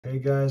Hey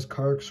guys,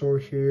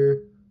 Carxor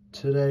here.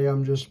 Today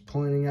I'm just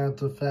pointing out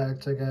the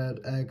fact I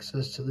got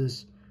access to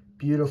this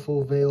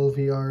beautiful Veil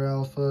VR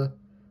alpha.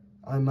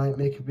 I might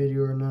make a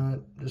video or not,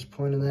 just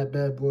pointing that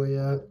bad boy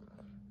out.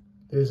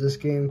 There's this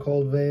game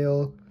called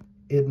Veil.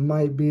 It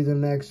might be the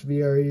next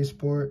VR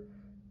esport,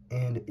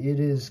 and it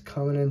is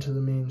coming into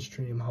the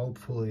mainstream,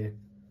 hopefully.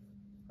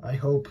 I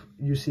hope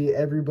you see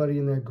everybody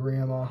and their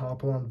grandma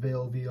hopping on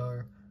Veil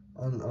VR,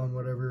 on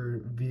whatever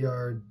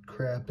VR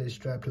crap they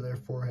strap to their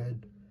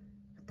forehead,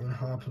 and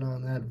hopping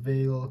on that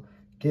Veil,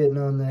 getting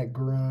on that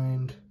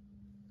grind.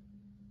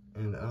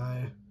 And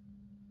I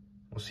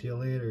will see you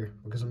later,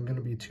 because I'm going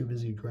to be too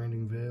busy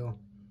grinding Veil.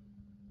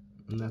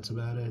 And that's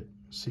about it.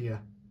 See ya.